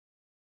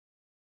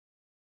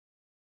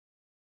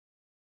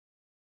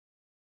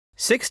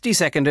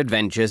60-second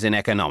adventures in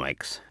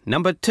economics.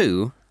 Number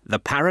 2, the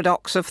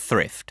paradox of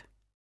thrift.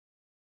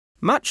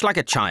 Much like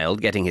a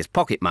child getting his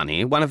pocket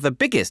money, one of the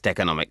biggest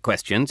economic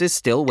questions is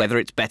still whether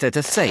it's better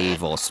to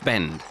save or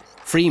spend.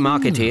 Free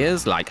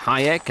marketeers like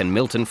Hayek and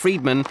Milton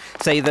Friedman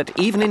say that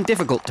even in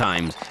difficult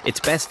times,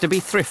 it's best to be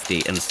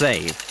thrifty and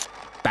save.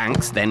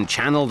 Banks then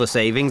channel the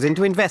savings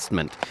into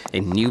investment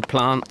in new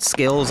plants,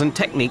 skills and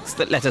techniques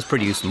that let us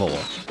produce more.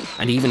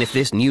 And even if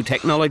this new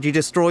technology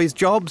destroys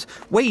jobs,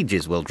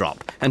 wages will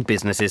drop and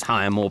businesses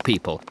hire more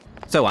people.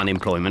 So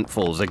unemployment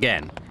falls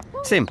again.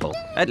 Simple,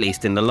 at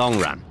least in the long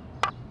run.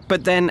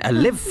 But then a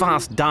live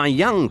fast, die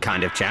young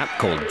kind of chap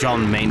called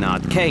John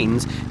Maynard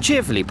Keynes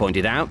cheerfully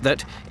pointed out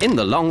that in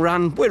the long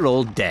run, we're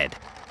all dead.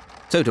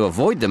 So to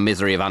avoid the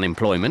misery of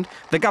unemployment,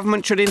 the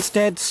government should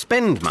instead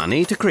spend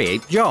money to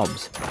create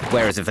jobs.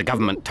 Whereas if the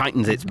government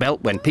tightens its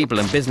belt when people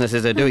and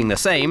businesses are doing the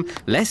same,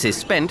 less is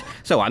spent,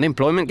 so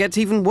unemployment gets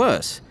even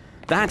worse.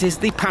 That is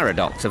the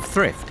paradox of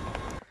thrift.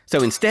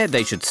 So instead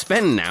they should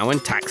spend now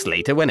and tax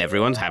later when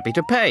everyone's happy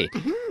to pay.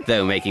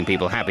 Though making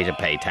people happy to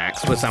pay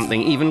tax was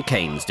something even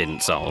Keynes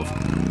didn't solve.